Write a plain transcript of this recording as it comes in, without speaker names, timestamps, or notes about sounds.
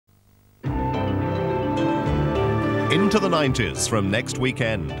Into the 90s from next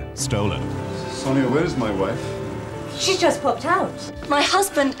weekend. Stolen. Sonia, where's my wife? She's just popped out. My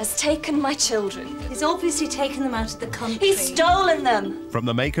husband has taken my children. He's obviously taken them out of the country. He's stolen them. From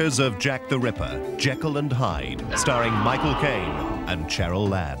the makers of Jack the Ripper, Jekyll and Hyde, starring Michael Caine and Cheryl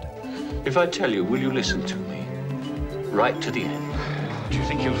Ladd. If I tell you, will you listen to me? Right to the end. Do you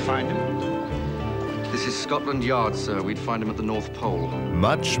think you'll find him? This is Scotland Yard, sir. We'd find him at the North Pole.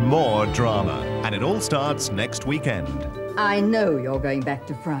 Much more drama, and it all starts next weekend. I know you're going back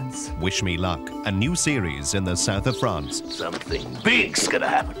to France. Wish Me Luck, a new series in the south of France. Something big's gonna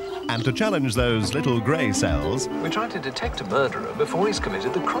happen. And to challenge those little grey cells, We're trying to detect a murderer before he's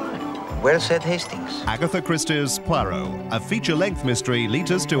committed the crime. Well said, Hastings. Agatha Christie's Poirot, a feature-length mystery,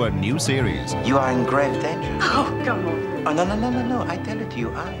 leads us to a new series. You are in grave danger. Oh, come on. Oh, no. I tell it to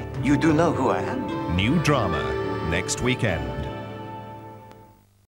you, you do know who I am. New drama next weekend.